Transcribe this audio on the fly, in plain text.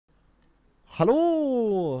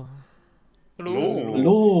Hallo! Hello.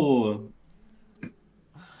 Hello.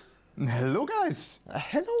 Hello, guys.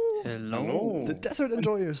 Hello! Hello. The desert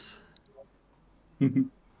enjoyers.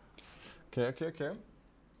 Okay.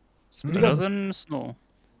 It's better than snow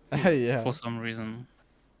Yeah. for some reason.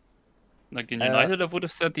 Like in United, I would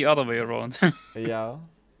have said the other way around. Yeah.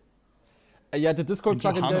 Yeah, the Discord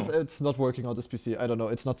Thank you, plugin, guys, Hanno. it's not working on this PC. I don't know,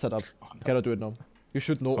 it's not set up. You cannot do it now. You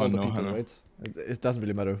should know Oh, all the no, people, Hanno. right? It doesn't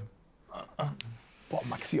really matter. Boah,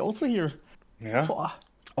 Maxi also here. Yeah. Boah.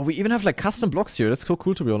 Oh, we even have like custom blocks here. That's so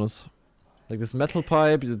cool, to be honest. Like this metal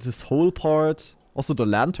pipe, this whole part. Also the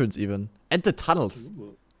lanterns even. And the tunnels.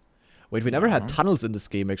 Wait, we never had tunnels in this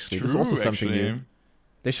game, actually. This is also something new.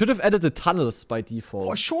 They should have added the tunnels by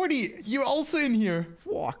default. Oh, Shorty, you're also in here.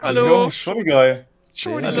 Fuck. Hello. Shorty guy.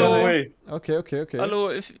 Shorty Hello. guy. Okay. Hello.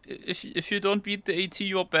 If you don't beat the AT,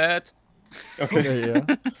 you're bad. Okay,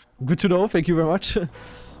 yeah. Good to know, thank you very much.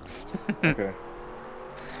 Okay.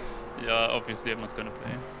 Yeah, obviously I'm not gonna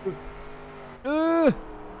play.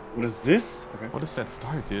 What is this? Okay. What is that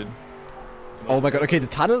start, dude? Oh my god, okay, the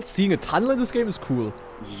tunnel, seeing a tunnel in this game is cool.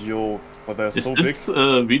 Yo, but they're Is so this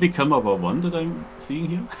big. really camera 1 that I'm seeing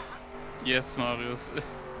here? Yes, Marius.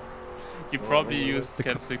 You probably used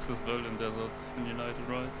Cat 6 as well in Desert in United,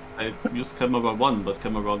 right? I used camera 1, but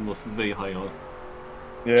camera 1 was way higher.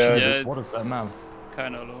 Yeah. Jesus, what is that map?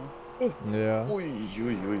 Kinda low. Yeah. Oi.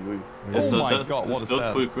 Oh So my that god, what is not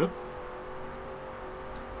that? full grip?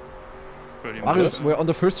 Pretty much. Marius, we're on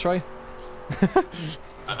the first try.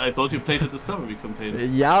 I thought you played the Discovery campaign.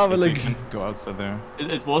 Yeah, but So you like... can go outside there.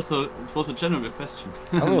 It was a general question,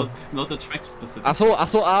 Oh. not a track specific.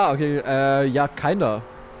 Okay, yeah, kinda.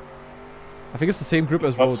 I think it's the same grip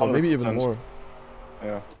as Not Road, or maybe even 100%. more.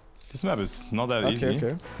 Yeah. This map is not that easy.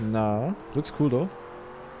 Okay. Nah, looks cool though.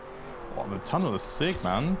 Oh, the tunnel is sick,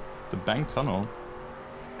 man. The bank tunnel.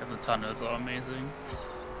 Yeah, the tunnels are amazing.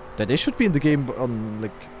 That they should be in the game on,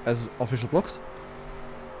 like, as official blocks.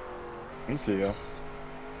 Honestly, yeah.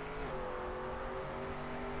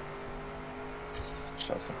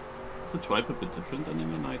 Scheiße. It's a drive a bit different than in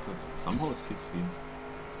United. Somehow it feels weird.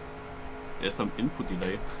 There's some input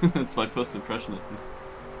delay. It's my first impression at least.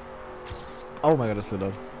 Oh my god, that's lit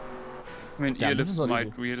out. I mean, Damn, this is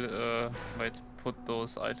Earlifts not might put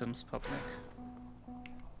those items public.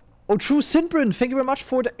 Oh, true, Sinbrin, thank you very much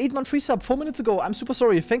for the 8-month free sub 4 minutes ago. I'm super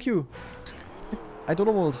sorry, thank you. I don't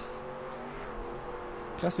know what.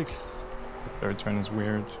 Classic. Third turn is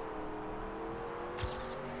weird.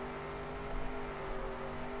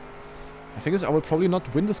 I think I will probably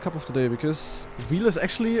not win this cup of the day because wheel is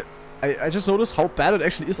actually... I just noticed how bad it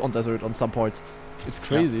actually is on desert on some parts. It's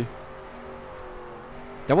crazy. Yeah.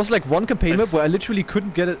 There was like one campaign map where I literally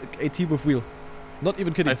couldn't get an AT with wheel. Not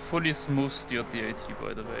even kidding. I fully smooth steered the AT,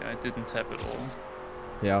 by the way. I didn't tap at all.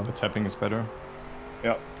 Yeah. The tapping is better.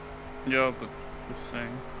 Yeah. Yeah, but just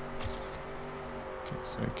saying. Okay,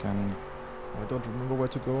 so you can... I don't remember where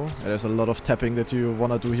to go. Yeah, there's a lot of tapping that you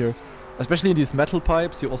wanna do here. Especially in these metal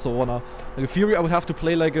pipes, you also wanna... Like in theory, I would have to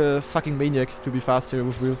play like a fucking maniac to be fast here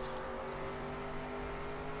with wheel.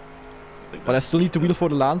 But I still need the wheel for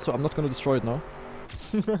the LAN, so I'm not gonna destroy it now.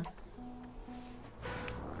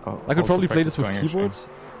 I could probably play this with keyboard.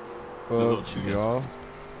 Yeah.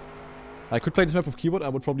 I could play this map with keyboard, I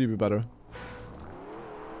would probably be better.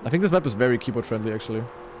 I think this map is very keyboard friendly actually.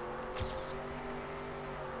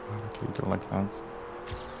 Okay, go like that.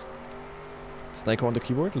 Sniper on the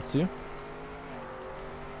keyboard, let's see.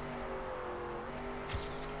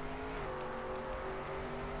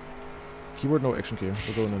 Keyboard, no action key,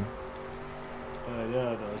 we're going in.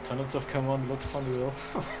 Yeah, the alternative cam on looks funny though.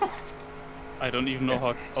 I don't even know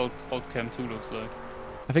how alt cam 2 looks like.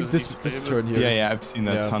 I think Does this it even turn here is... Yeah, I've seen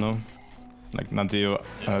that yeah. tunnel. Like Nadeo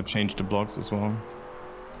changed the blocks as well.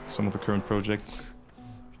 Some of the current projects.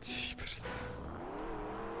 Jeepers.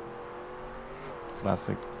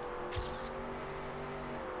 Classic.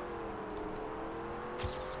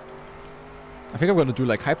 I think I'm gonna do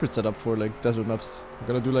like hybrid setup for like desert maps. I'm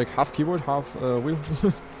gonna do like half keyboard, half wheel.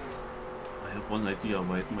 I have one idea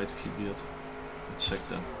why it might feel weird. Let's check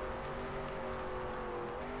that.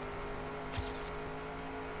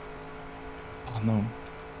 Oh no.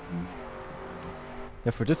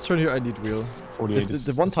 Yeah, for this turn here I need wheel. 48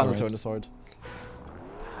 The one tunnel alright. turn is hard.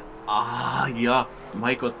 Ah, yeah.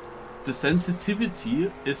 My god. The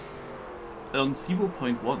sensitivity is on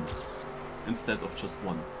 0.1 instead of just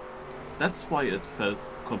 1. That's why it felt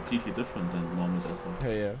completely different than normal desert.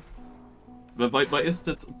 Yeah. But why is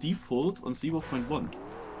that default on 0.1?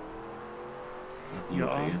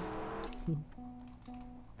 Yeah.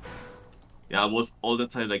 Yeah, I was all the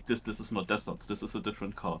time like this is not desert, this is a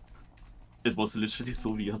different car. It was literally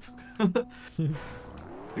so weird.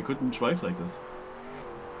 We couldn't drive like this.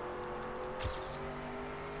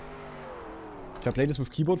 If I play this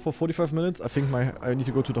with keyboard for 45 minutes, I think I need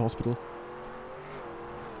to go to the hospital.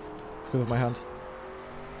 Because of my hand.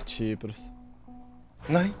 Cheapers.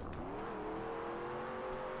 Nein.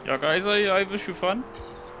 Yeah, guys, I wish you fun.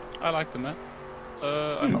 I like the map.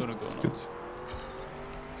 I'm gonna go now. Good.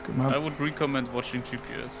 It's good map. I would recommend watching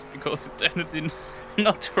GPS because it's definitely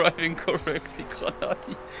not driving correctly,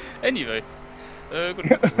 Granati. Anyway, good.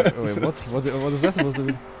 Wait, what? What is that supposed to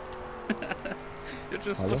be? You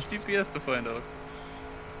just Hello? watch GPS to find out.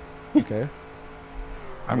 Okay.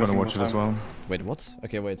 I'm gonna watch it as well. Wait, what?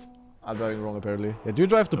 Okay, wait. I'm driving wrong apparently. Yeah, do you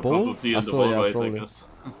drive the bowl? Probably in the so, ball yeah, right, I probably. guess.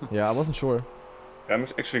 Yeah, I wasn't sure. I'm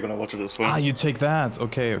actually gonna watch it as well. Ah, you take that.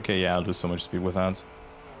 Okay, okay, yeah, I'll do so much speed with that.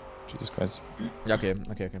 Jesus Christ. Yeah, okay.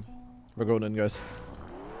 We're going in, guys.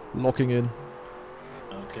 Locking in.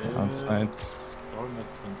 Okay. Outside.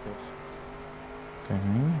 Doormats and stuff. Okay.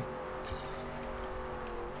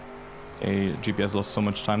 Okay, GPS lost so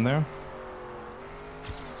much time there.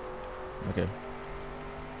 Okay.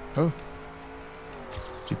 Oh.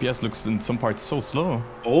 GPS looks in some parts so slow.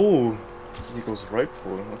 Oh, he goes right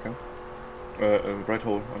hole. Okay. Right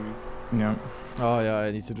hole. I mean, Yeah. Oh yeah,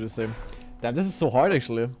 I need to do the same. Damn, this is so hard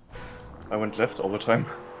actually. I went left all the time.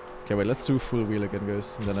 Okay, wait, let's do full wheel again,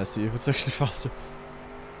 guys, and then I see if it's actually faster.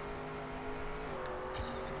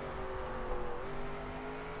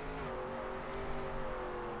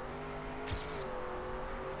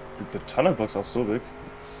 Dude, the tunnel blocks are so big.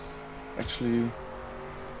 It's actually a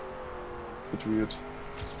bit weird.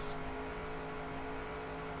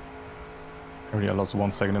 Already I lost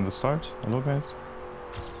 1 second in the start. Hello, guys.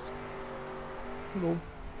 Hello.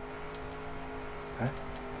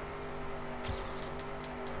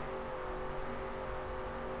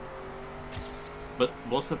 But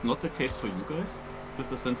was that not the case for you guys? With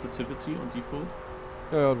the sensitivity on default?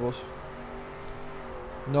 Yeah, it was.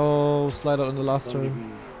 No slider on the last Don't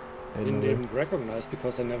turn. didn't even recognize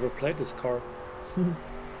because I never played this car. And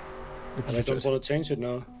I don't want to change it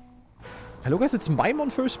now. Hello guys, it's Mime on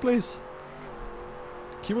first place.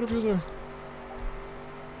 Keyboard abuser.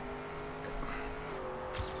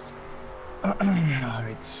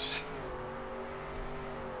 Alright.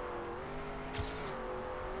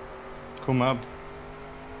 Cool map.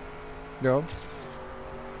 Yeah.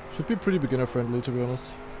 Should be pretty beginner friendly, to be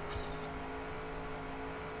honest.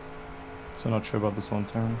 So not sure about this one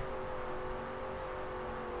turn.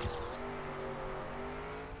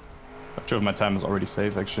 Not sure if my time is already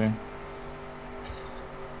safe actually.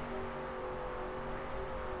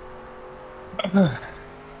 I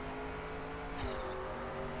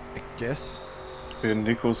guess. Here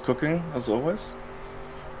Nico's cooking, as always.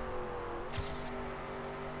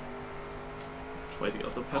 Try the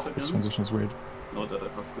other pad This again. transition is weird. Now that I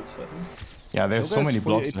have good settings. Yeah, there's so many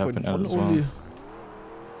blocks that happen out as well. Only.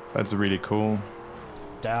 That's really cool.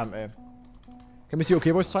 Damn, eh. Can we see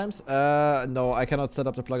OK voice times? No, I cannot set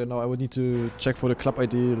up the plugin now. I would need to check for the club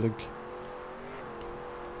ID link.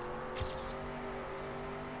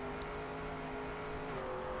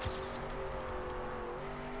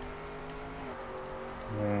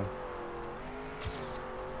 Yeah.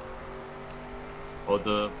 Or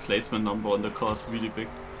the placement number on the car is really big.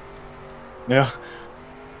 Yeah.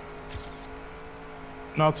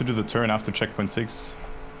 Now to do the turn after checkpoint 6.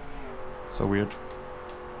 So weird.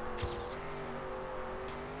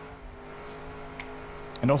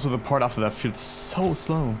 And also the part after that feels so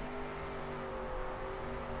slow.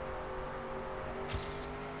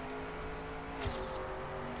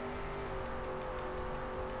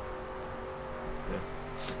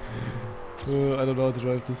 I don't know how to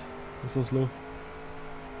drive this. I'm so slow.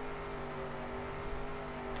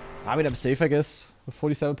 I mean, I'm safe, I guess, with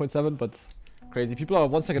 47.7, but crazy. People are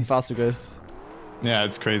 1 second faster, guys. Yeah,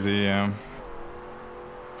 it's crazy, yeah.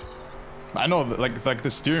 I know, like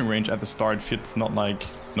the steering range at the start fits not like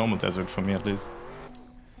normal desert for me at least.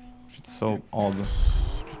 It's so odd.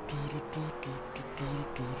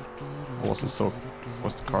 Was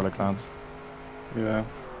the car like that? Yeah.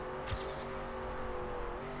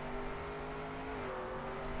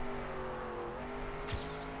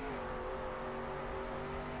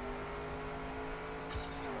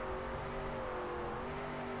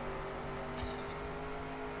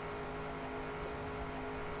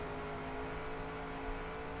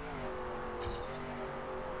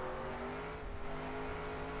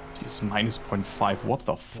 Jeez, minus 0.5, what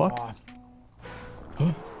the fuck? Oh.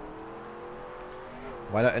 Huh?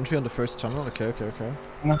 Wider entry on the first tunnel? Okay.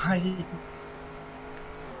 Nein.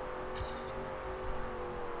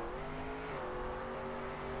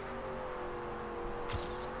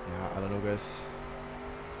 Yeah, I don't don't know, guys.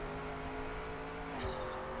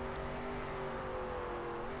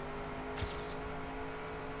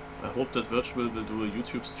 I hope that Virtual will do a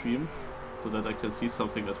YouTube stream so that I can see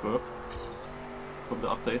something at work from the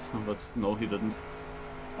update, but no, he didn't.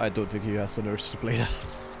 I don't think he has the nerves to play that.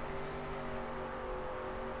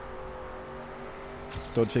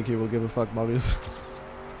 Don't think he will give a fuck, Marius.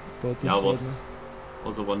 But Yeah, I was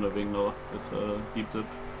also wondering now with Deep Dip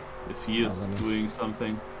if he is doing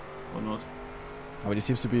something or not. I mean, he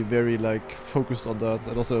seems to be very like focused on that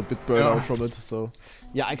and also a bit burned out from it. So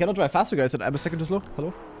yeah, I cannot drive faster, guys, and I'm a second too slow.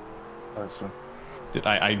 Hello. I see. Did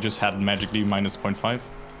I just had magically minus 0.5?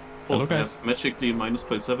 Hello, guys. Magically minus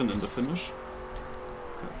 0.7 in the finish.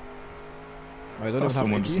 I don't even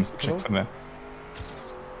Someone have just 80. missed a check from there.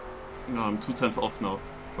 No, I'm 2/10 off now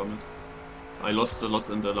from it. I lost a lot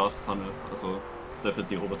in the last tunnel, also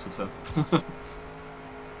definitely over 2/10. At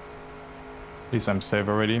least I'm safe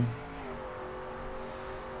already.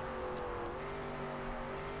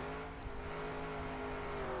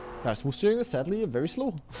 Yeah, smooth steering is sadly very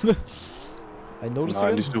slow. I noticed No,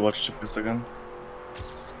 I it. need to watch GPS again.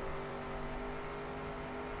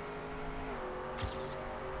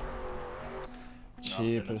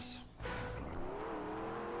 Jeepers.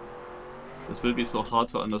 This will be so hard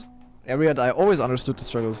to understand. Ariad, I always understood the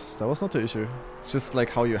struggles. That was not the issue. It's just like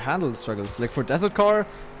how you handle the struggles. Like for Desert Car,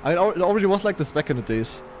 I mean, it already was like this back in the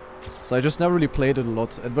days. So I just never really played it a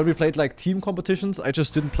lot. And when we played like team competitions, I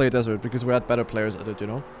just didn't play Desert because we had better players at it, you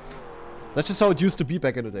know? That's just how it used to be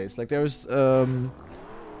back in the days. Like there's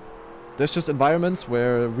just environments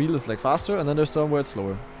where real is like faster and then there's some where it's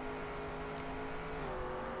slower.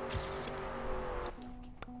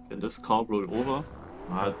 Can this car roll over?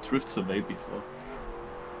 Ah, it drifts away before.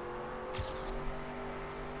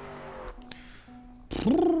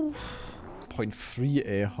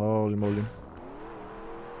 .3, holy moly.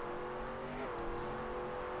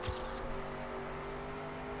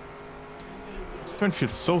 This turn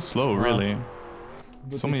feels so slow, really.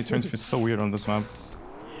 So many turns feel so weird on this map.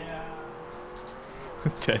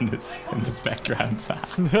 Dennis in the background.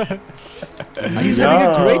 He's having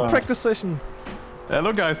a great practice session.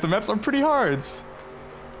 Hello guys, the maps are pretty hard.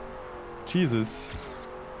 Jesus.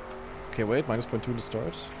 Okay, wait, minus 0.2 to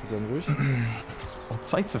start. Going ruhig. What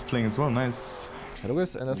sides of playing as well, nice. Hello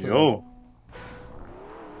guys, and that's Yo.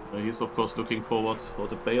 He's of course looking forward for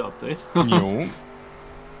the player update. Yo.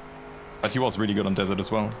 But he was really good on Desert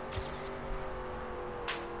as well.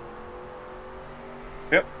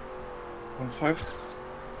 Yep. 1.5.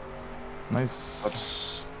 Nice.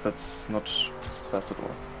 But that's not fast at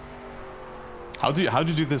all. How do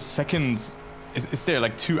you do the second? Is there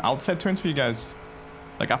like 2 outside turns for you guys?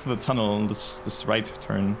 Like after the tunnel, this right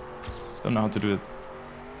turn. Don't know how to do it.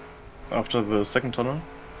 After the second tunnel?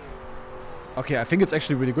 Okay, I think it's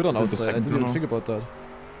actually really good on Is it the outside. I second didn't even tunnel? think about that.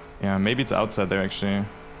 Yeah, maybe it's outside there actually.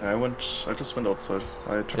 Yeah, I just went outside.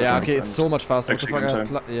 I tried Yeah, out okay, it's and so much faster. What the fuck?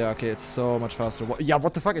 actually in Yeah, okay, it's so much faster. Yeah,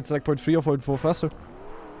 what the fuck? It's like 0.3 or 0.4 faster.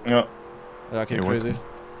 Yeah. Yeah, okay, You're crazy. welcome.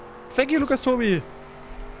 Thank you, Lucas Toby.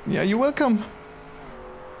 Yeah, you're welcome.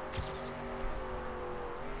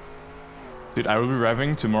 Dude, I will be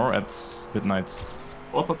arriving tomorrow at midnight.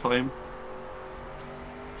 Overtime.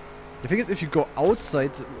 The thing is, if you go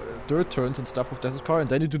outside dirt turns and stuff with Desert Car and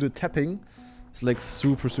then you do the tapping, it's like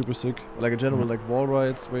super sick. Like in general, like wall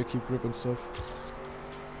rides where you keep grip and stuff.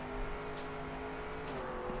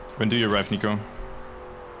 When do you arrive, Nico?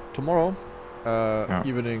 Tomorrow, Yeah.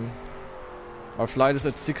 evening. Our flight is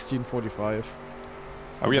at 16:45.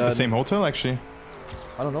 Are we at the same hotel actually?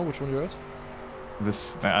 I don't know which one you're at.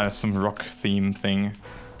 This some rock theme thing.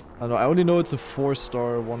 I don't know. I only know it's a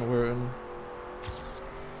 4-star one we're in.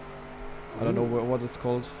 I don't know what it's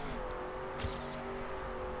called.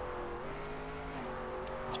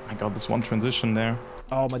 Oh my god, this one transition there.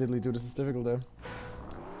 Oh my diddly dude, this is difficult there.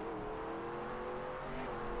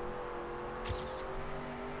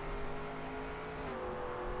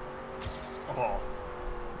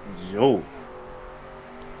 Yo.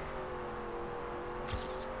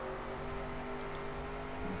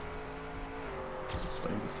 Just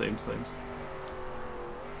trying the same times.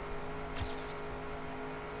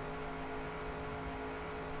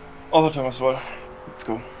 Overtime as well. Let's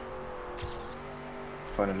go.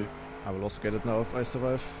 Finally. I will also get it now if I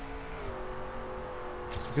survive.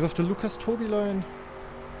 Because of the Lucas Toby line.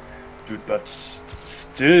 Dude, that's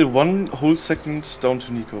still 1 whole second down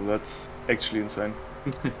to Nico. That's actually insane.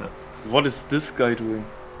 That's, What is this guy doing?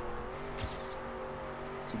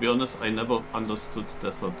 to be honest, I never understood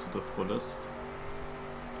Desert to the fullest.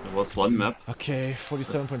 There was one map. Okay,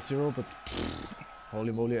 47.0, but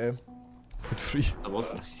holy moly, eh? 0.3. I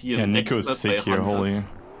wasn't here. Yeah, next Nico is map sick I here, hunted. holy.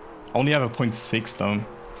 Only have a 0.6 though.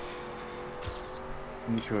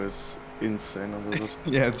 Nico is insane on that.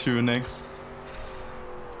 Yeah, 2 next.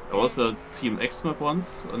 There was a Team X map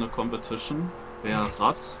once in a competition where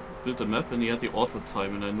Rat built a map and he had the author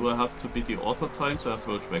time, and I knew I have to beat the author time to have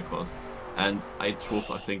world record. And I drove,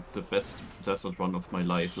 I think, the best desert run of my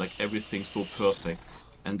life, like everything so perfect.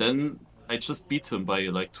 And then I just beat him by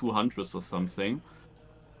like 200s or something.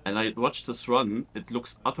 And I watched this run, it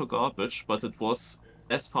looks utter garbage, but it was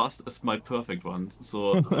as fast as my perfect run.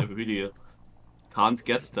 So I really can't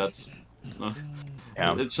get that.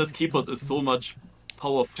 Yeah. It's just keyboard is so much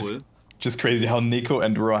powerful. Just crazy how Nico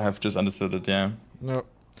and Raw have just understood it, yeah. No.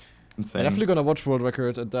 Insane. I'm definitely gonna watch world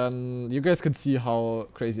record, and then you guys can see how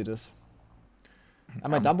crazy it is.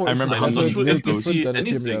 And my Dumbo I is remember just I'm not desert sure really if you different see than a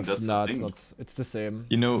team you anything, have. that's the Nah, it's thing. not. It's the same.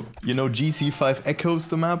 You know GC5 echoes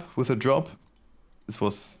the map with a drop? This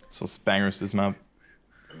was bangers, this map.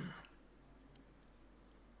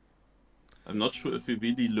 I'm not sure if we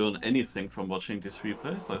really learn anything from watching these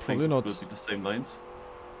replays. I think not. it will be the same lines.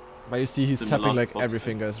 But you see he's Similar tapping like spots,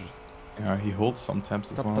 everything, guys. Yeah, he holds some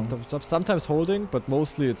taps as Tap, well. tap, tap, tap. Sometimes holding, but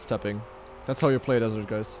mostly it's tapping. That's how you play desert,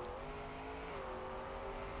 guys.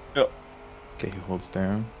 Okay, he holds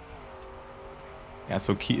there. Yeah,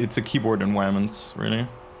 so it's a keyboard environment, really.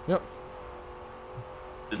 Yep.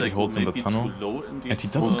 Did Okay, I he holds in the maybe tunnel. too low in these And he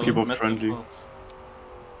doesn't keyboard metal friendly. parts?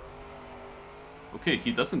 Okay,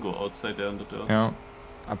 he doesn't go outside there in the dirt. Yeah,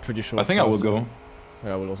 I'm pretty sure. I it's think I will faster. go.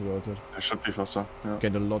 Yeah, I will also go outside. It should be faster. Yeah.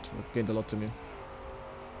 Gained a lot to me.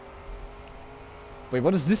 Wait,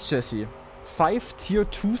 what is this, Jesse? 5 tier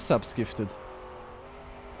 2 subs gifted.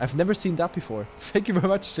 I've never seen that before. Thank you very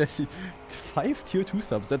much, Jesse. 5 tier 2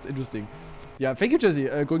 subs, that's interesting. Yeah, thank you, Jesse.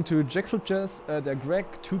 Going to Jackal Jazz, der Greg,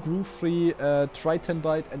 2 Groove 3, Triton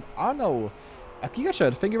Bite, and Arno. A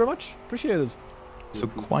Gigachat, thank you very much. Appreciate it. So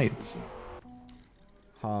quiet.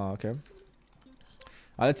 Ah, okay.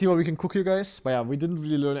 Let's see what we can cook here, guys. But yeah, we didn't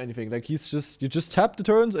really learn anything. Like, you just tap the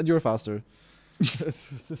turns and you're faster.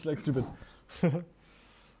 It's just like stupid.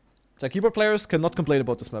 So keyboard players cannot complain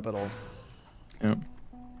about this map at all. Yeah.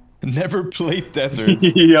 Never played desert.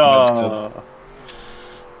 Yeah.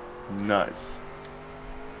 Nice.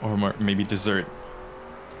 Or maybe dessert.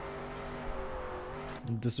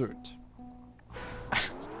 Dessert.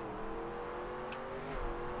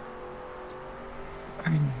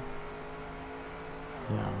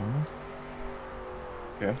 Yeah.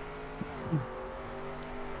 Yeah.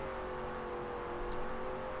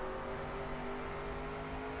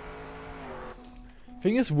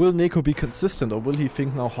 Thing is, will Neko be consistent, or will he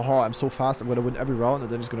think now, haha, I'm so fast, I'm gonna win every round, and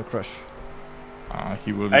then he's gonna crush?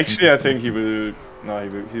 He will. Be Actually, I consistent. think he will. No,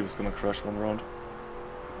 he was gonna crush one round.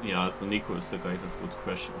 Yeah, so Nico is the guy that would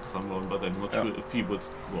crash at some round, but I'm not Yeah. sure if he would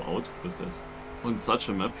go out with this. On such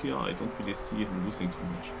a map here, I don't really see him losing too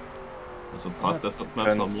much. So fast desert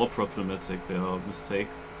maps are depends. more problematic, where a mistake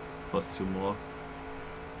costs you more.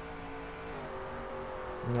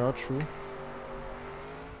 Yeah, true.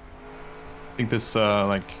 I think this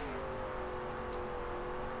like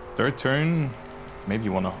third turn, maybe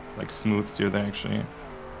you wanna like smooth steer there actually.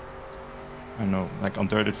 I don't know, like on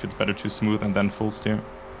dirt it feels better to smooth and then full steer.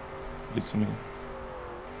 At least for me.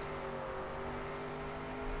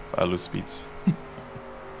 But I lose speed.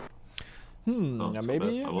 Not Yeah, so maybe.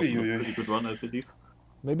 bad. That was a pretty good run, I believe.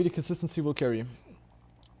 Maybe the consistency will carry.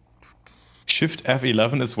 Shift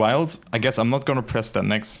F11 is wild. I guess I'm not gonna press that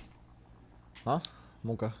next. Huh?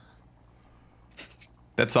 Monka.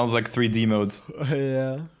 That sounds like 3D mode.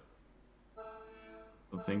 Yeah.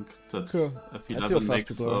 I think that Cool. Let's see how F11 fast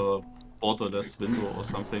makes people a borderless window or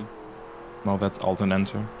something. No, that's Alt and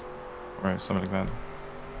Enter. Or something like that.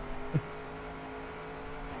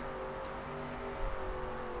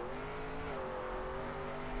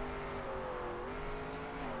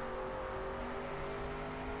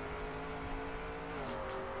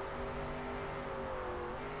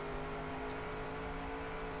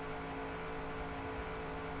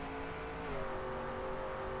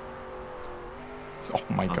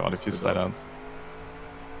 Oh my Oh, god, that's if you good slide out. out.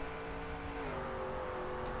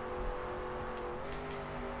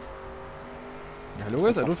 Yeah, hello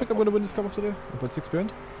guys, I don't think I'm gonna win this cup of today. I'm at 6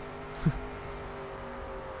 behind.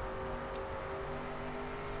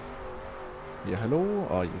 Yeah, hello.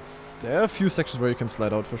 Oh, yes. There are a few sections where you can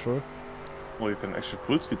slide out for sure. Or you can actually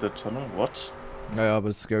full speed that tunnel. What? Yeah, but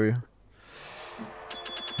it's scary.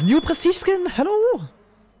 New prestige skin. Hello.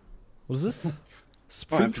 What is this?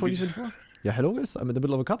 Spring happy beach. 2024. Yeah, hello guys. I'm in the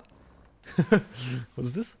middle of a cup. What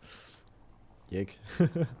is this? Yik.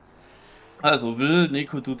 Also, will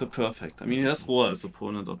Nico do the perfect? I mean, he has Roar as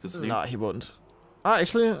opponent, obviously. Nah, he won't.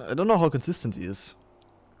 Actually, I don't know how consistent he is.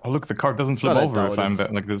 Oh look, the car doesn't flip But I over if doubt I'm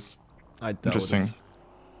it. like this. I doubt Interesting. it.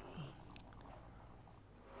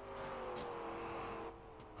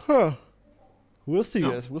 Huh. We'll see, Yeah.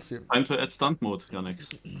 guys. We'll see. Time to add stunt mode,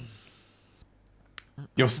 Yannick.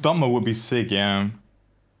 Yo, stunt mode would be sick, yeah.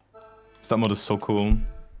 Stunt mode is so cool.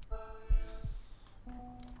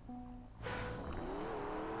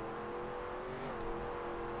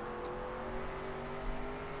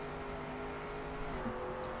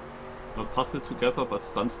 Not puzzle together, but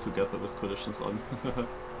stunt together with collisions on.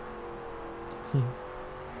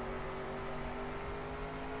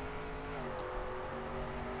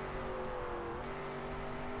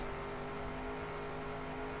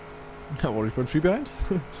 Already 3 behind?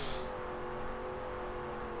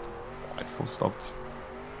 I full stopped.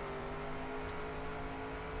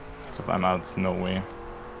 So if I'm out, no way.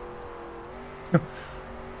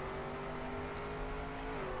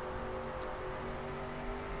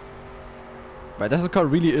 But this car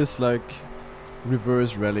really is like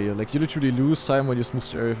reverse rally. Like you literally lose time when you smooth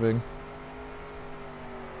to everything.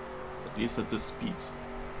 At least at this speed.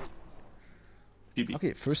 PB.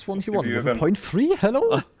 Okay, first one he won. you With have a 0.3?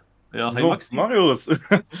 Hello? Yeah, hi No, Maxi. Marius!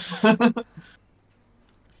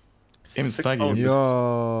 Game is 6 laggy. pounds. Yeah.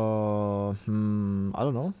 I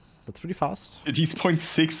don't know. That's pretty fast. He's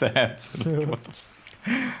 0.6 ahead. What the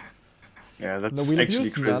Yeah, No that's wheel actually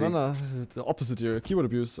abuse? crazy. No. The opposite here. Keyword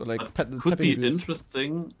abuse. Or like Could tapping be abuse.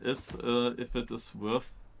 interesting is if it is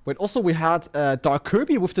worth. Wait, also we had Dark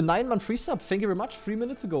Kirby with the 9-man free sub. Thank you very much. 3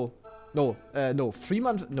 minutes ago. No,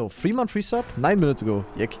 3-man free sub. 9 minutes ago.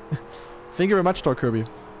 Yick. Thank you very much, Dark Kirby.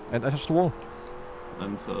 And I touched the wall.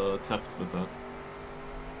 And tapped with that.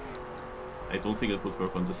 I don't think it would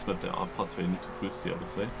work on this map. There are parts where you need to full steer, I would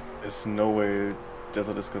say. There's no way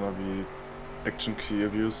Desert is gonna be action key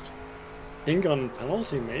abused. Think on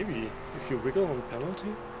penalty, maybe. If you wiggle on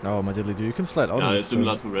penalty. Oh, my diddly do. You can slide out Yeah, of it's this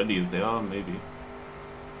similar turn. to rally there, maybe.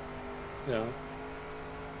 Yeah.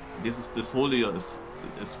 This whole year is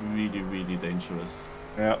really, really dangerous.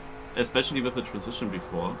 Yeah. Especially with the transition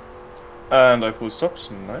before. And I full stopped.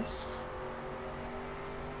 Nice.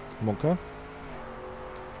 Monka.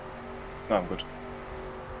 No, I'm good.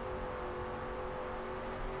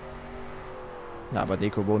 Nah, but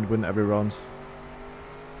Nico won't win every round.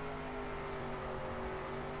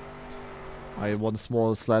 I had one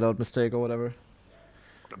small slide out mistake or whatever.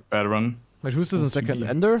 bad run. Wait, who's this in second? me.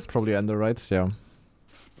 Ender? Probably Ender, right? Yeah.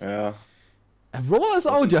 Yeah. Roa is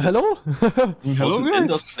out, Wasn't yeah, this- hello? Hello, Wasn't guys.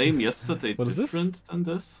 Ender's name yesterday What is this? different than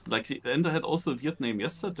this? Like, Ender had also a weird name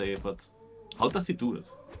yesterday, but how does he do it?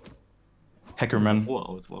 Hackerman.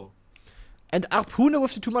 Oh, out, wow. And Arpune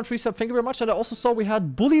with the 2-man free sub, thank you very much. And I also saw we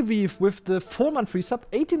had Bullyweave with the 4-man free sub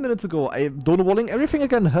 18 minutes ago. I don't walling everything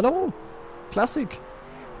again, hello? Classic.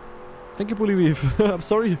 Thank you, Bullyweave. I'm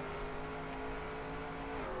sorry.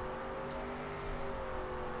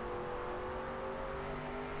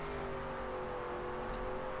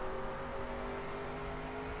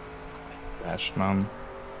 Bashed, man.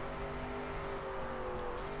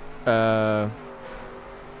 Yeah.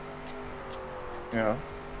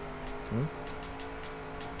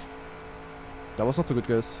 That was not so good,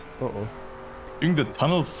 guys. Uh-oh. Doing the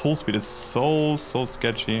tunnel full speed is so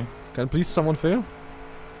sketchy. Can please someone fail?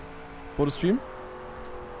 For the stream?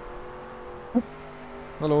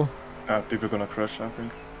 Hello. People gonna crash, I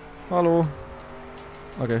think. Hello.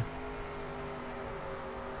 Okay.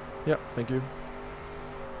 Yeah, thank you.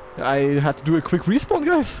 I had to do a quick respawn,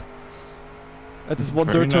 guys. At this one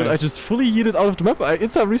Very dirt turn, I nice. just fully yeeted out of the map. I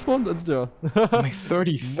instant respawned and yeah. My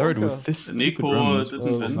 33rd Monka. with this stupid Nico run. didn't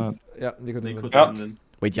What was win. that? Yeah, Nico didn't Nico win. Ja. didn't win.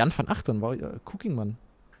 Wait, Jan van Achtern war Cooking Man.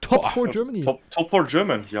 Top 4 Germany. Top 4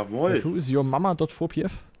 German, Wait, jawohl. who is your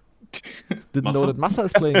mama.4pf? Didn't Massa? know that Massa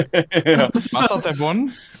is playing. Ja. Massa have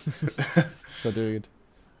won? So doing it.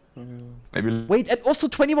 Maybe. Wait, and also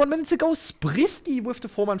 21 minutes ago, Spristi with the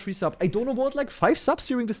 4-man free sub. I don't know what, like 5 subs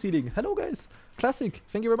during the seeding. Hello, guys. Classic.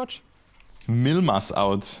 Thank you very much. Milmas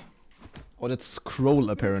out. Oh, that's Scroll,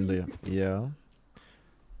 apparently. Yeah.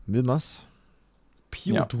 Milmas.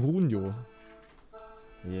 Piodrunio.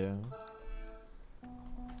 Yeah.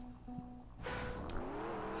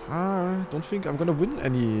 I don't think I'm gonna win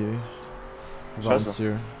any rounds Scheiße.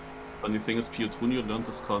 here. Funny thing is, Piotrunio learned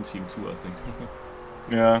this car on Team 2, I think.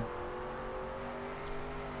 Ja.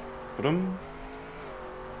 Badum.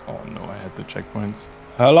 Oh no, I had the checkpoint.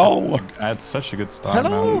 Hello. I had such a good start,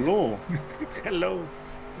 Hello. man. Hallo.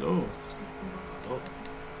 Hello. Oh.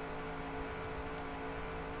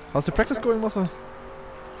 How's the practice going, Massa?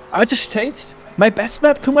 I just changed my best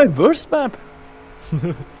map to my worst map.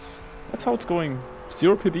 That's how it's going.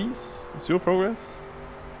 0 PBs, 0 progress.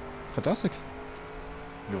 Fantastic.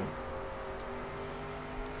 Jo.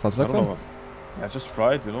 Sounds I like don't fun. know. Yeah, just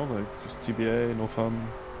fried, you know, like just TBA, no fun.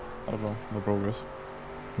 I don't know, no progress.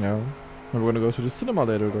 Yeah. We're gonna go to the cinema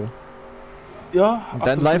later though. Yeah, And after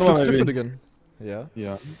then the life cinema, looks maybe. different again. Yeah.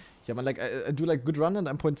 Yeah. Yeah, man, like I do like good run and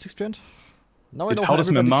I'm 0.6 grand. Now I Dude, know how does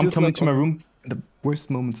my everybody mom feels come like into my on- room in the worst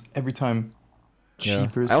moments every time? Yeah.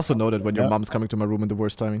 Cheapers. I also know that when your Yeah. mom's coming to my room in the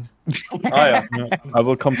worst timing. Ah, yeah. I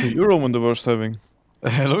will come to your room in the worst timing.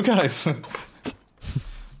 Hello, guys.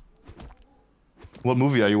 What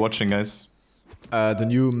movie are you watching, guys? The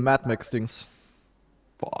new Mad Max things.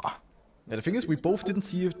 Boah. Yeah, the thing is, we both didn't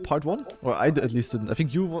see part 1. Or I at least didn't. I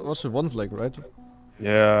think you watched it once, like, right?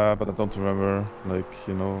 Yeah, but I don't remember, like,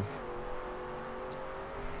 you know,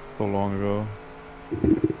 so long ago.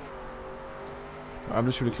 I'm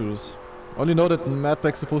literally clueless. I only know that Mad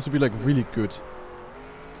Max is supposed to be, like, really good.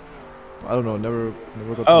 I don't know, never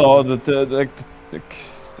got I to don't know, watch it.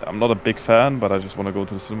 I'm not a big fan, but I just want to go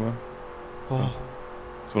to the cinema. Oh,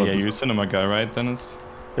 That's what I Yeah, do. you're a cinema guy, right, Dennis?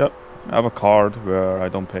 I have a card where I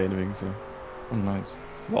don't pay anything, so... Oh, nice.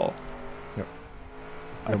 Well... Yep.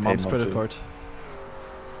 I your pay mom's credit monthly. card.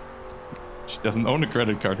 She doesn't own a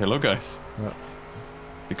credit card. Hello, guys. Yeah.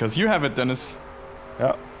 Because you have it, Dennis.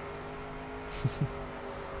 Yeah.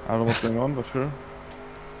 I don't know what's going on, but sure.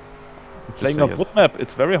 Just Playing say a yes. boot map,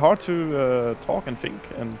 it's very hard to talk and think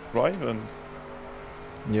and drive, and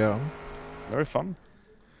Yeah. very fun.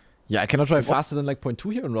 Yeah, I cannot drive faster than, like,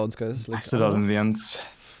 0.2 here in rounds, guys. Like, I stood out in the end.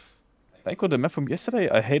 Nico, the map from yesterday,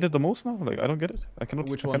 I hate it the most now. Like, I don't get it. I cannot.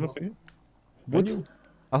 Which I one? cannot play it. Wood? Venue.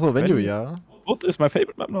 Achso, Venue, Venue. yeah. Wood is my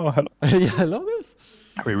favorite map now. Hello. Yeah, I love this.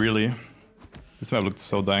 Wait, really? This map looked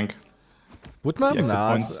so dank. Wood map? The exit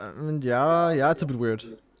Nah, points. I mean, yeah, it's a bit weird.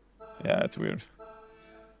 Yeah, it's weird.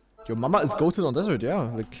 Your mama is goated on desert, yeah.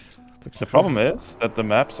 Like, it's actually The problem is that the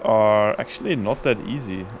maps are actually not that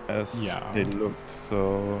easy as Yeah. they looked.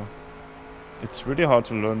 So it's really hard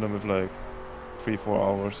to learn them with like 3-4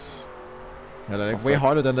 hours. Yeah, like of way like-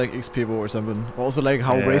 harder than like XPVO or something. Also like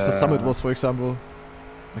how Racer Summit Yeah. was, for example.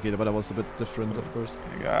 Okay, but that was a bit different, of course.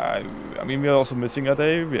 Yeah, I mean, we're also missing a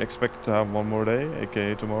day. We expected to have one more day,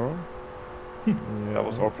 aka tomorrow. Yeah. That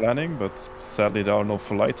was our planning, but sadly there are no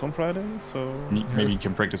flights on Friday. So Maybe you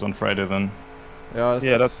can practice on Friday then. Yeah,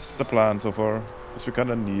 yeah, that's the plan so far. Because we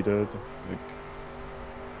kind of need it. Like,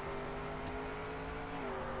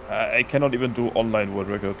 I cannot even do online world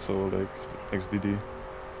record, so like XDD.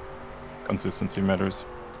 Consistency matters.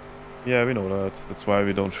 Yeah, we know that. That's why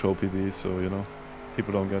we don't show PB, so you know,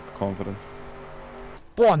 people don't get confident.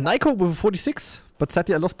 Boah, Nico with a 46. But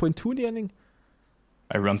sadly I lost 0.2 in the ending.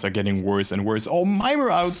 My runs are getting worse and worse. Oh, mine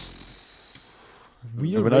were out!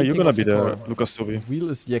 Wheel When are you rating gonna of be the there, car. Lucas Toby? Wheel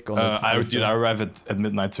is Yek on it. I also. arrive at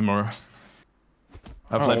midnight tomorrow.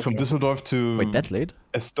 I fly from okay. Düsseldorf to Wait, that late?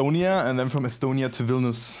 Estonia, and then from Estonia to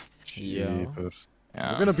Vilnius. Yeah. Jeepers.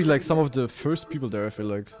 Yeah. We're gonna be like some of the first people there, I feel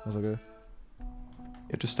like. That's okay.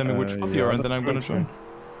 Yeah, just tell me which pub yeah, you are, and then that's I'm gonna good, join.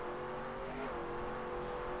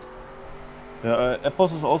 Yeah,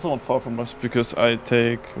 Epos is also not far from us because we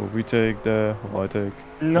take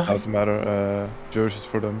doesn't matter, jerseys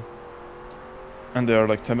for them. And they are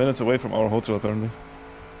like 10 minutes away from our hotel apparently.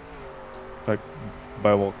 Like,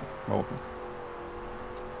 by walk. By walking.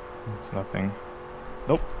 It's nothing.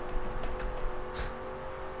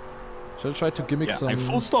 Should I try to gimmick Yeah, some... I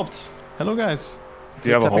full stopped. Hello, guys. Do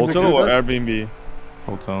you have a tapping hotel recruit or guys? Airbnb?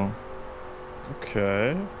 Hotel.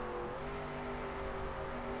 Okay.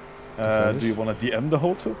 Gefährlich. Do you want to DM the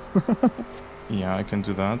hotel? Yeah, I can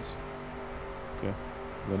do that.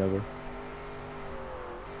 Whenever.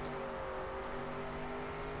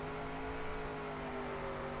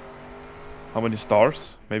 How many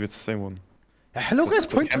stars? Maybe it's the same one. Hello guys,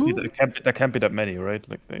 There can't, 0.2? there can't be that many, right?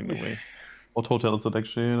 Like, in a way. What hotel is it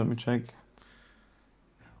actually? Let me check.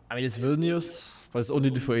 I mean, it's Vilnius, but it's only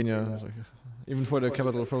Lithuania. So, even for the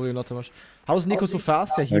capital, probably not too much. How's Nico so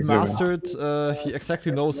fast? Yeah, he Exactly. mastered, he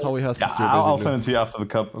exactly knows how he has to Yeah, steer, I'll basically. send it to you after the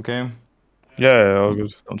cup, okay? Yeah, all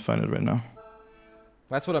good. Don't find it right now.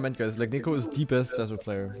 That's what I meant, guys. Like, Nico is the best desert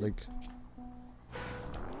player. Like,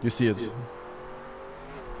 you see it.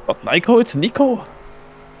 But Nico, it's Nico.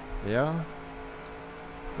 Yeah.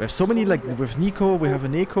 We have so many, like, with Nico, we have a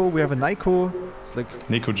Nico, we have a Nico. It's like,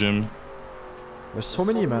 Nico Jim. there's so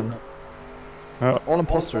many, man. Yeah. All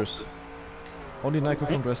imposters. Only Nico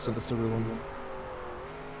from Dresden is the real one.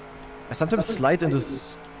 I sometimes slide in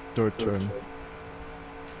this third turn.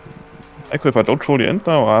 Nico, if I don't throw the end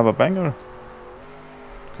now, I have a banger.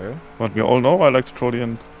 Okay. But we all know I like to throw the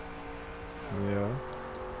end. Yeah.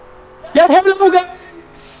 Yeah.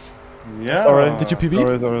 Sorry. Did you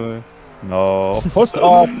PB? Sorry. No. Of course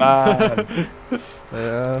not, man.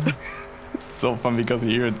 Yeah. It's so fun because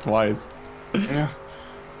you hear it twice. Yeah.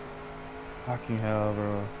 Fucking hell,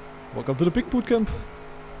 bro. Welcome to the big boot camp.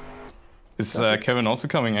 Is Kevin also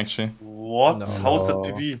coming, actually? What? No. How's that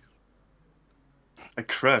PB? I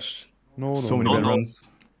crashed. No, So no, many no. bad runs.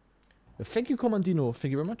 Thank you, Commandino.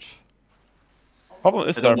 Thank you very much. Problem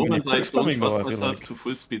is At there the are many moment, I quicks don't coming though, trust I feel myself like. to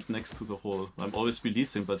full speed next to the hole. I'm always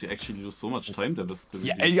releasing, but you actually lose so much time there with the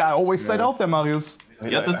release. Yeah, I always slide out there, Marius.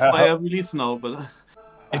 Yeah, that's why I release now, but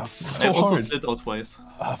It's so I also hard. slid out twice.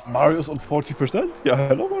 Marius on 40%? Yeah,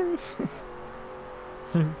 hello Marius.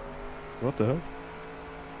 What the hell?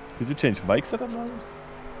 Did you change mic setup, Marius?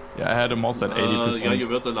 Yeah, I had him also at 80%. Yeah, you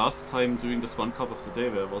were the last time doing this one cup of the day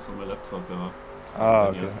where I was on my laptop. Yeah.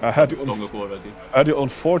 Ah, Then, okay. yes, I had you it's long ago already. I had you on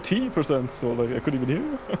 40%, so like I couldn't even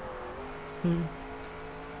hear you.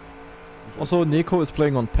 Also, Neko is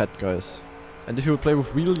playing on pad, guys. And if you play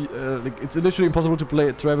with wheel, like it's literally impossible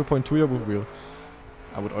to have a point 2 here with wheel.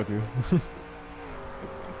 I would argue.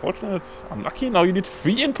 It's unfortunate. Unlucky. Now you need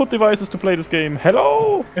 3 input devices to play this game.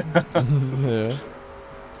 Hello! Yeah.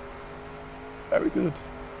 Very good.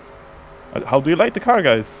 How do you like the car,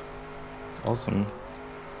 guys? It's awesome.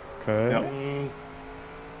 Okay. Yeah.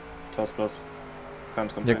 Plus. Can't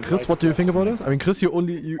Yeah, complain. Chris, what do you think about it? I mean, Chris, you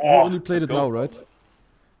only played let's it go. now, right?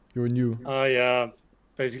 You're new. Yeah.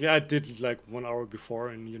 Basically, I did it like 1 hour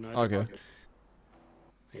before in United. Okay.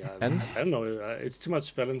 Yeah. And? I don't know. It's too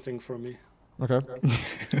much balancing for me. Okay.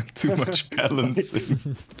 Too much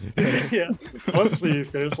balancing. Yeah. Honestly,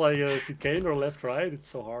 if there's like a chicane or left-right, it's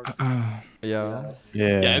so hard. Yeah.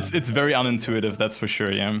 Yeah. Yeah, it's very unintuitive, that's for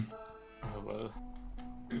sure, yeah. Well.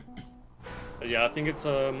 But yeah, I think it's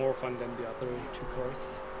more fun than the other 2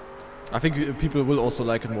 cars. I think people will also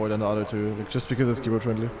like it more than the other two, like, just because it's keyboard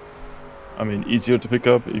friendly. I mean, easier to pick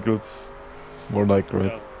up equals more like,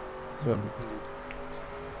 right? Yeah. So,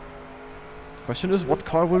 question is, what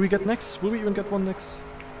car will we get next? Will we even get one next?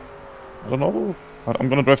 I don't know. I'm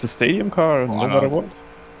gonna drive the stadium car no Why matter not? what.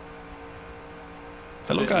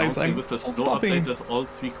 Hello They guys, announcing I'm with the snow stopping. update that all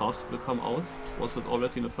 3 cars will come out. Was it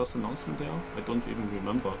already in the first announcement there? I don't even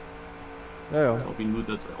remember. Yeah, Or we knew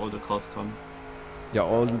that all the cars come. yeah,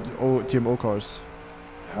 all TMO cars.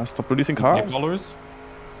 Yeah, stop releasing $8. cars.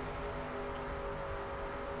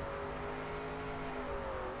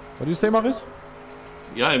 What do you say, Marius?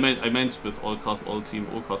 Yeah, I meant with all cars, all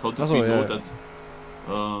TMO cars. How did Also, we know yeah.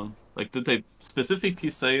 that? Like, did they specifically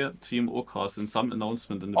say TMO cars in some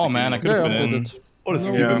announcement in the Oh beginning man, I of could the have Yeah, been they in. did. What a No.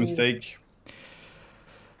 stupid Yeah. mistake.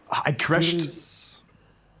 I crashed Please.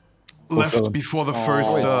 left Also- before the Oh.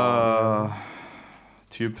 first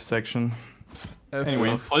tube section.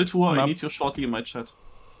 Anyway, Voll tour, Come I up. need your shorty in my chat.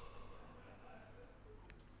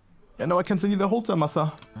 yeah, no, I can send you the whole time,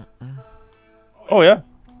 Massa. Oh yeah.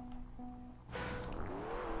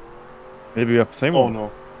 Maybe we have the same Oh one.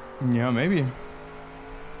 no, Yeah, maybe.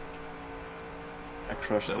 I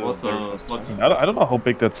crashed There the was very a first not time. I don't know how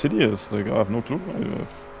big that city is. Like I have no clue.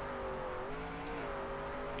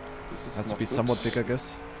 This is Has to not be good. somewhat big, I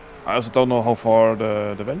guess. I also don't know how far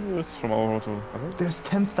the venue is from our hotel. There's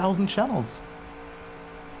 10,000 channels.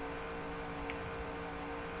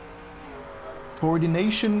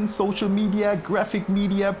 Coordination, social media, graphic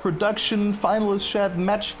media, production, finalist chat,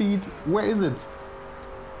 match feed. Where is it?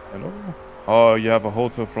 I don't know. Oh, you have a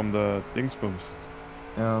hotel from the Dingsbums.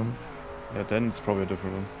 Yeah, then it's probably a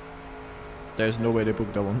different one. There's no way they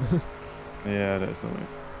booked that one. Yeah, there's no way.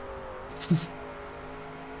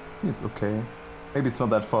 It's okay. Maybe it's not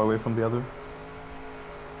that far away from the other.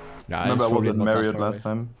 Yeah, Remember, I was at Marriott last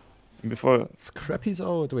time. Before, Scrappy's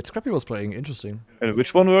out. Wait, Scrappy was playing. Interesting.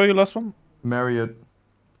 which one were you last one? Marriott. Is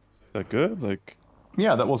that good? Like,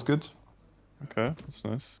 Yeah, that was good. okay, that's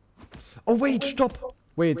nice. Oh wait, stop.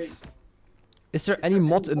 Wait. Is there any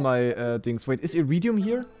mod in my things? Wait, is Iridium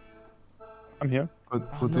here? I'm here.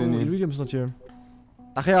 What No, do you need? Iridium's not here.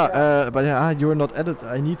 Ach yeah, but yeah, you're not added.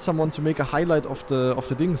 I need someone to make a highlight of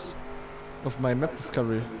the things, of my map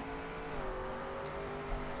discovery,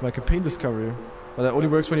 of my campaign discovery. But that only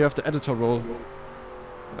works when you have the editor role.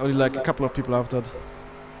 Only like a couple of people have that.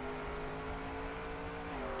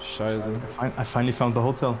 Scheiße. I finally found the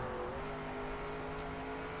hotel.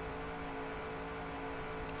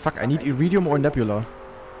 Fuck, I need Iridium or Nebula.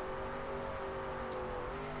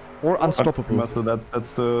 Or Unstoppable. So that's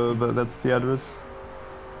the address.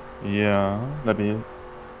 Yeah, let me.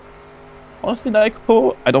 Honestly,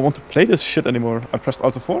 Naiko, I don't want to play this shit anymore. I pressed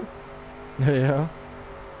Alt 4. Yeah.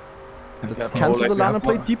 Let's Yeah, cancel like the we LAN have and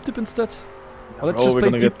play one. Deep Dip instead. Or let's Bro, just we're play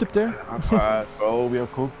gonna Deep get- Dip there. Bro, we are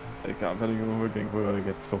cooked. Like, I'm telling you, we're gonna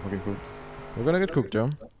get so fucking cooked. We're gonna get cooked, yeah.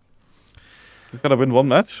 We gotta win one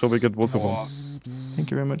match, so we get World Cup one.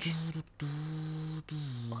 Thank you very much.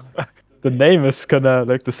 The name is kinda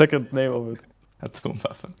like the second name of it.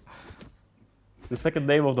 Atomwaffe. The second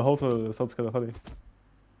name of the hotel sounds kind of funny.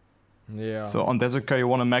 Yeah. So on Desert Car, you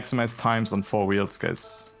want to maximize times on 4 wheels,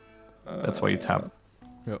 guys. That's why you tap.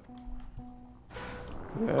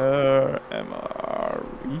 Where am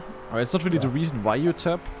I? It's not really the reason why you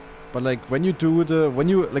tap, but like when you do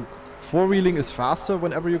like four-wheeling is faster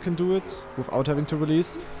whenever you can do it without having to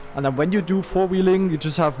release, and then when you do four-wheeling, you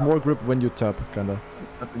just have more grip when you tap, kinda.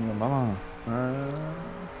 Mama.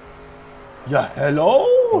 Yeah, hello.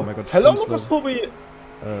 Oh my god. Hello, full Lucas slot. Puppy.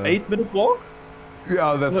 8-minute walk.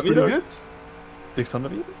 Yeah, that's Let me pretty know. good.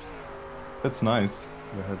 600 meters. That's nice.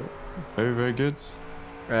 Yeah, hello. Very, very good.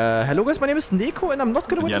 Hello guys, my name is Neko, and I'm not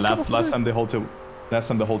gonna win Yeah, this cup of last the time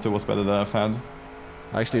the halter was better than I've had. day.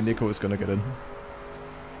 Actually, Neko is gonna get in.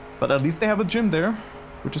 But at least they have a gym there,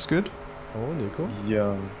 which is good. Oh, Neko.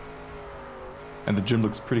 Yeah. And the gym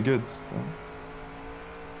looks pretty good. So.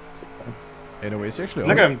 Anyways, actually.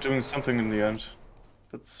 Like I'm doing something in the end.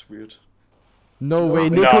 That's weird. No way,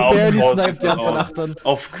 No, Neko of barely course sniped Jan not. van Achtern.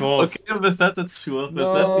 Of course. Okay, with that it's sure. With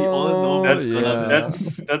that we all know That's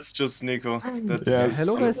what's that's just Nico. That's Yeah.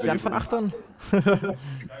 Hello guys, Jan van Achtern.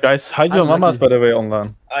 Guys, hide your mamas, by the way,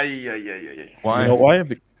 online. Ay. Why? You know why?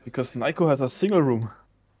 Because Nico has a single room.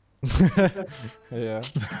 Yeah.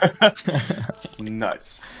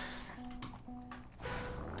 Nice.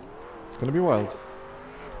 It's gonna be wild.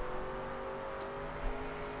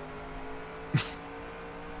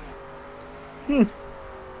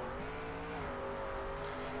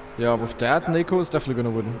 Yeah, with that, Neko is definitely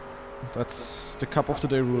gonna win. That's the cup of the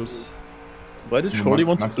day rules. Why did Yeah, Shorty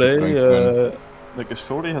want to Max is going to play? Like,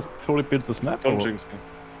 Shorty has built this map? Don't or- jinx me.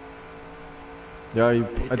 Yeah, you,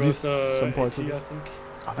 He at least brought, some points. 80, I think.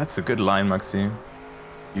 Oh, that's a good line, Maxi.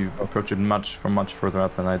 You approach it from much further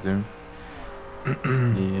up than I do.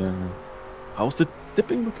 Yeah. How's the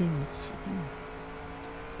dipping looking? Let's see.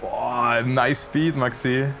 Oh, nice speed,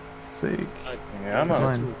 Maxi. Sick. Yeah, Good man.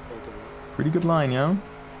 line. Pretty good line, yeah?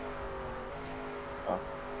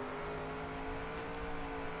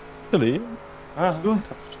 Actually,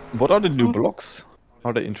 what are the new blocks?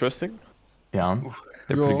 Are they interesting? Yeah.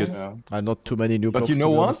 They're pretty good. Yeah. Not too many new But blocks, you to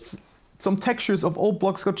know be what? honest. Some textures of old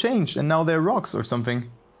blocks got changed and now they're rocks or something.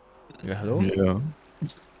 Yeah, hello? Yeah.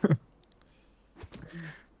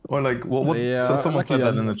 Or like, what Yeah, so someone lucky said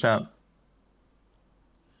that Jan. in the chat.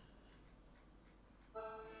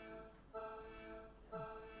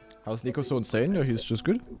 How's Neko so insane? Yeah, he's just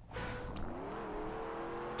good.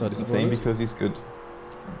 That He's is insane about it. because he's good.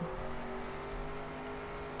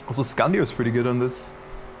 Also, Scandio is pretty good on this.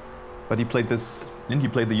 But he played this, and he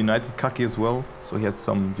played the United Kaki as well, so he has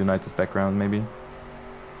some United background maybe.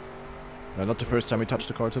 Yeah, not the first time he touched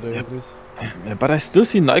the car today, at least. Yeah, but I still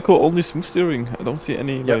see Nico only smooth steering. I don't see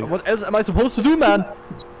any. Yeah, like, what else am I supposed to do, man?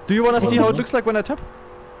 Do you wanna see how it looks like when I tap?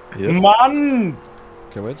 yes. Mann!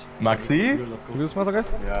 Okay, wait. Maxi? Do this, Masaka?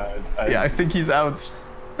 Yeah, I think he's out.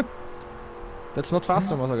 That's not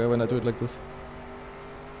faster, Masaka, when I do it like this.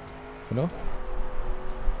 You know?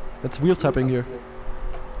 That's wheel tapping here.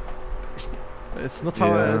 It's not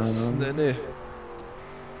how it's... Nee.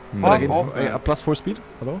 Like, Plus 4 speed?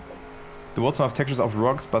 Hello? The also have textures of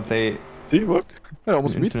rocks, but they teamwork. Yeah,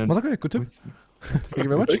 almost beat. Internet- Masaka, good tip. Thank you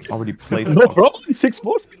very much. already placed. No problem. 6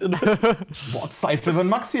 more speed. What sides have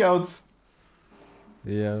Maxi out?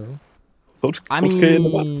 Yeah. Coach I K in the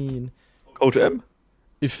map. mean... Coach M.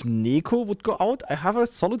 If Neko would go out, I have a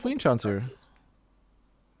solid winning chance here.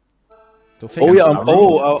 So Oh yeah. fake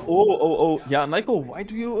Oh. Yeah, Nico. Why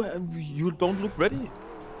do you don't look ready?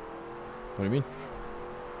 What do you mean?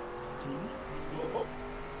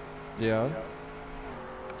 Yeah.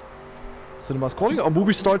 Cinema's calling. Our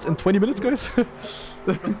movie starts in 20 minutes, guys.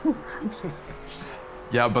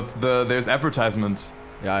 Yeah, but there's advertisement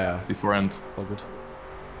yeah. beforehand. All good.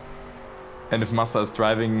 And if Massa is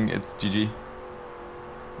driving, it's GG.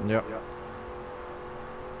 Yeah.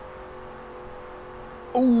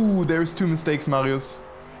 Oh, there's 2 mistakes, Marius.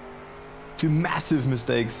 2 massive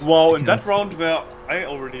mistakes. Wow, You in can that round where I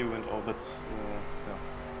already went, oh, that's, yeah.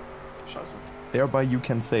 Scheiße. Thereby you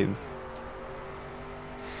can save.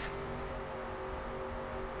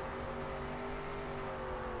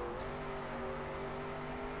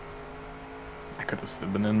 I could have still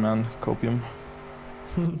been in, man. Copium.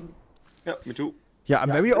 Yeah, me too. Yeah,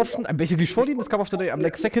 I'm basically shorty in this cup of the day. I'm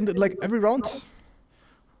like second in like every round.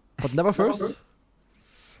 But never first.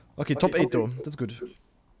 Okay, top 8 though. That's good.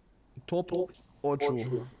 Top 8.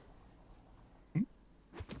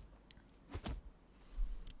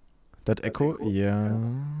 That echo, yeah.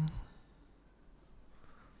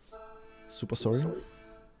 Super sorry.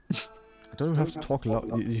 I don't even have to talk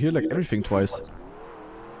loud. You hear like everything twice.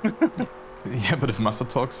 Yeah, but if Massa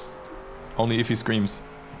talks, only if he screams.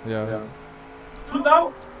 Yeah.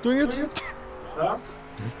 Doing it? Okay.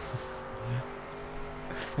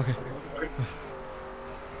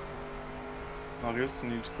 Marius, you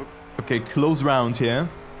need to cook. Okay, close round here.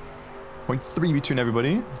 0.3 between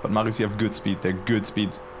everybody. But Marius, you have good speed. They're good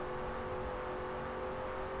speed.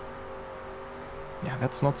 Yeah,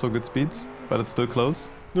 that's not so good speed, but it's still close.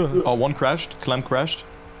 Oh, one crashed. Clem crashed.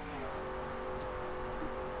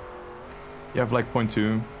 You have like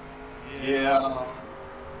 0.2. Yeah.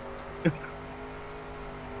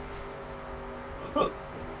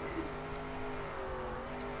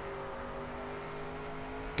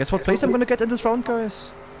 Guess what place I'm gonna get in this round,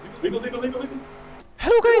 guys?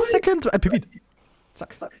 Hello, guys, second! I PB'd.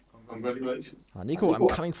 Zack. Congratulations. Ah, Nico, I'm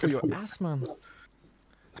coming for your ass, man.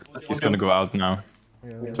 He's gonna go out now.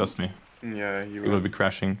 Yeah. Trust me. Yeah, He will be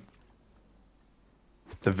crashing.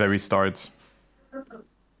 The very start.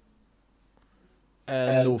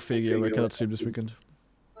 And no figure, I cannot stream this weekend.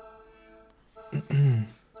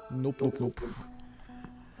 Nope, nope, nope.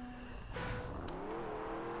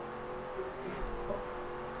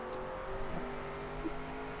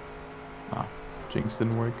 Ah, Jinx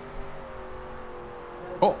didn't work.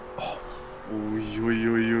 Oh!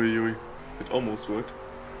 Ui. It almost worked.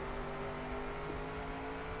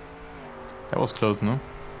 That was close, no?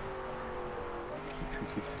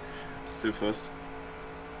 He's still first.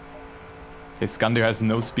 Okay, Skander has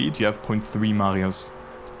no speed, you have 0.3 Marius.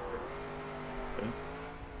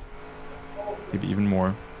 Maybe even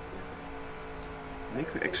more.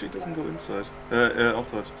 Nico actually doesn't go inside.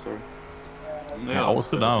 Outside, sorry. Yeah,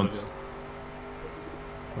 also out.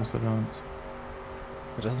 Also out.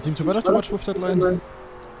 It doesn't seem to matter too much with that line.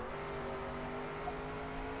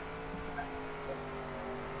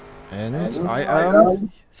 And I am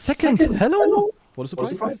second. Hello. What a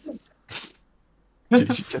surprise!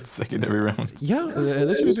 Did you get second every round? Yeah,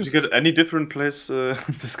 Did you get any different place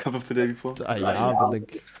this cup of the day before? yeah, but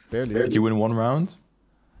like barely. Did you win one round?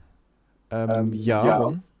 Yeah,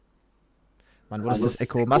 one. Man, what is this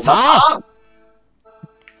echo? Massa! Oh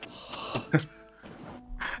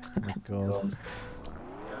my god.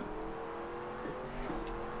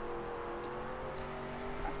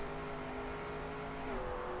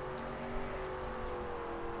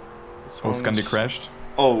 Oh, Skander crashed.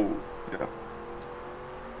 Oh, yeah.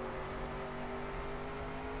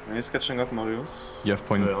 He's catching up, Marius. You have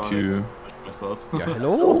 0.2. Myself. Yeah,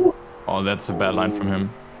 hello? Oh, that's a bad line from him.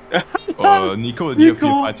 Nico, you're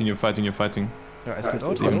fighting. Yeah, I slid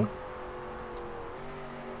out, See him. hello?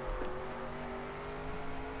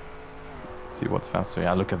 See what's faster.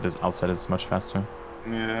 Yeah, look at this. Outside is much faster.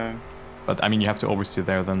 Yeah. But I mean, you have to oversteer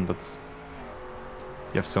there then, but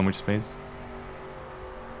you have so much space.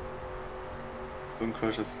 Don't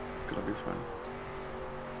crash, it's gonna be fine.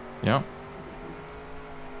 Yeah.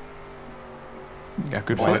 Yeah,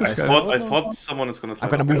 good I focus, guys. thought someone is gonna. I'm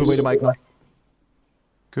gonna move away the mic now.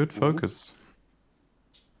 Good focus.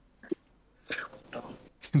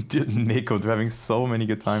 Dude, Nico having so many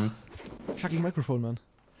good times. Fucking microphone, man.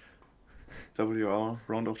 WR,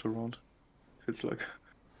 round after round. Feels like.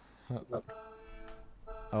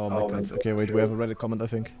 Oh my god. Okay, wait, we have a Reddit comment, I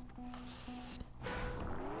think.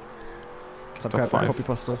 Some Top kind of 5. copy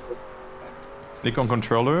pasta. Is Nico on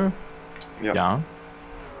controller? Yeah. Yeah.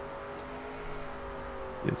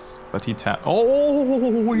 Yes, but he tapped.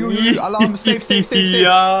 Oh, alarm! Safe!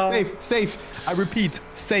 Yeah. Safe! I repeat,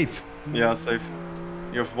 safe. Yeah, safe.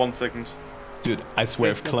 You have 1 second. Dude, I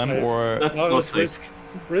swear, if That's Clem not safe. or That's No, not it's safe.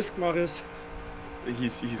 risk, Marius.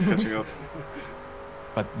 He's catching up.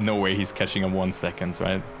 but no way he's catching him 1 second,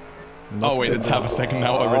 right? Not Oh wait, so it's bad. half a second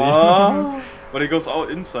now already. But he goes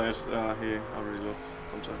out inside. He already lost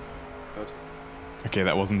some time. But Okay,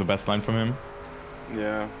 that wasn't the best line from him.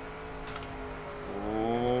 yeah.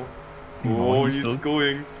 Oh. No, Oh, he's he's still-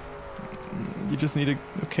 going. You just need a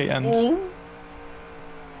okay end. Oh.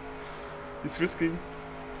 He's risking.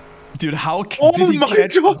 Dude, how Oh did he my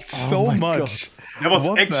catch God. up so my much? That was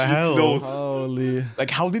What the actually hell? close. Holy.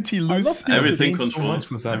 Like, how did he lose Everything so controlled.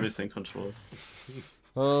 much with that? Everything controlled.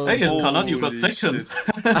 Oh, Hey, Kanad, you got Holy second.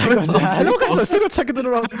 shit. hello guys, I still got second in a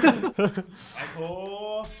round.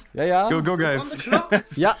 Yeah. Go, guys.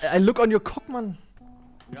 Yeah, I look on your cock, man.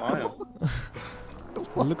 Ah, yeah.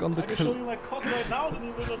 I look on the I can show kill. you my cock right now, then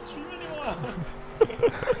you will not stream anymore.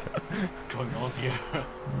 Going on here.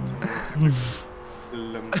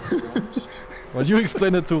 Lemons round. Well, you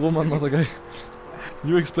explain it to Roman, Masagai.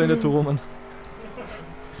 You explain it to Roman.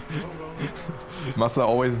 Massa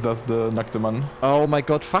always does the nackte Mann. Oh my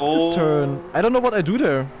god, fuck this turn. I don't know what I do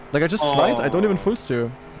there. Like, I just slide, I don't even full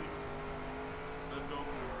steer. Let's go.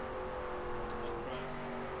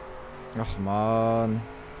 Let's try. Ach man.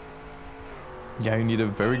 Yeah, you need a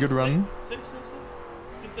very good run. Safe.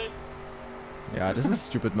 Yeah, this is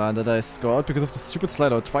stupid, man, that I go out because of the stupid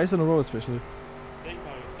slide out. Twice in a row, especially.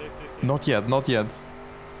 Not yet, not yet.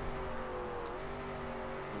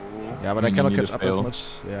 Yeah, but I cannot catch up as much.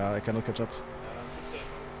 Yeah, I cannot catch up.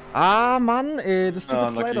 Ah, man, the stupid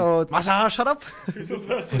slide out. Masa, shut up!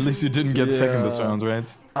 At least you didn't get second this round,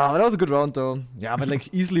 right? Ah, that was a good round, though. Yeah, but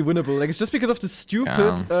like, easily winnable. Like, it's just because of the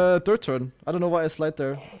stupid third turn. I don't know why I slide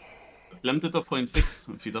there. Clem did a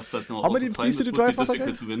 0.6. If he does that in How many please did you drive,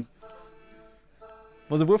 difficult to win.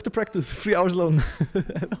 Was it worth the practice? 3 hours long.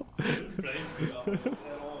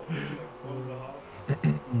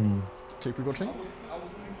 Okay, we watching?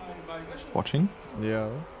 Watching? Yeah.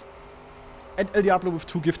 And El Diablo with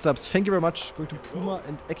 2 gift subs. Thank you very much. Going to Puma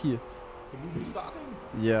and Eki. The movie starting?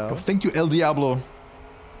 Yeah. Oh, thank you, El Diablo.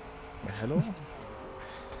 Hello?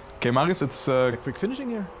 Okay, Marius, it's A quick finishing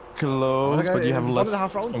here. close, but you have less.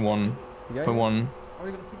 1.5 rounds. By one. Yeah, By one. Are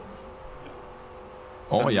you gonna put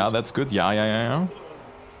on the Oh, yeah, that's good. Yeah.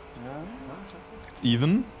 It's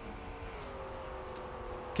even.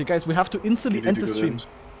 Okay, guys, we have to instantly end the stream.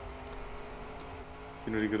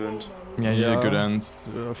 You need a good end. Yeah, you need a good end.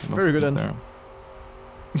 Very good end. There.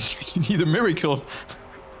 You need a miracle.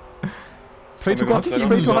 Pray to God,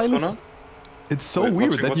 pray to Highness. It's so Wait,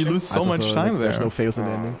 weird watching, that you watching? lose so much time there. There's no fails in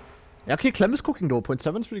the ending. Yeah, okay, Clem is cooking though.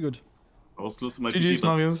 0.7 is pretty good. I was losing my GG's, PD, but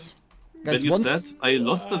Marius. when Guys, you once... said I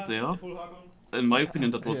lost it there, in my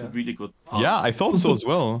opinion, that was a really good part. Yeah, I thought so as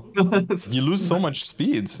well. You lose so much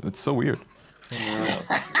speed. It's so weird.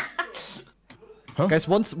 Huh? Guys,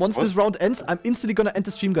 once this round ends, I'm instantly gonna end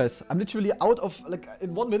the stream, guys. I'm literally out of, like,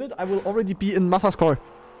 in 1 minute, I will already be in Matha's car.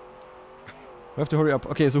 We have to hurry up.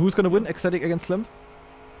 Okay, so who's gonna win? Ecstatic against Slim?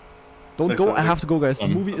 Don't go, I have to go, guys. The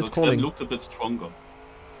movie is calling. Clem looked a bit stronger.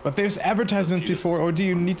 But there's advertisements before, or do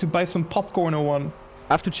you need to buy some popcorn or one?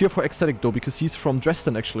 I have to cheer for Ecstatic though, because he's from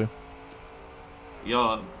Dresden, actually.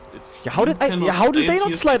 Yeah, Yeah, how did they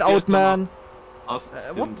not slide out, man? What?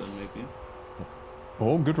 Then maybe.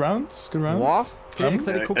 Oh, good round. Good round. What? Okay,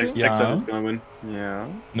 Ecstatic cooking? Ecstatic is gonna win. Yeah.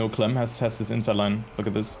 No, Clem has this inside line. Look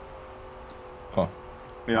at this. Oh.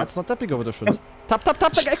 Yeah. That's not that big of a difference. Tap,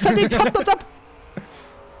 Ecstatic, tap.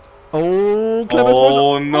 Oh, Clem is more.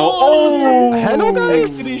 Oh no! Oh! Hello,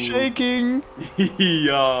 guys! Ecstatic shaking.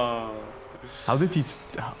 Yeah. How did he...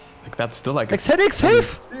 Like, that's still like... Ecstatic,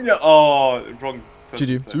 safe! Yeah. Oh, wrong.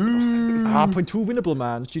 GG. Ah, 0.2 winnable,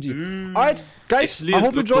 man. GG. Alright, guys, I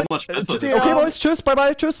hope you enjoyed. Okay, boys, cheers,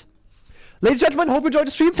 bye-bye, cheers. Ladies and gentlemen, hope you enjoyed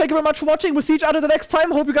the stream. Thank you very much for watching. We'll see each other the next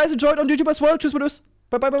time. Hope you guys enjoyed on YouTube as well. Cheers,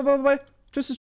 Bye-bye. Cheers.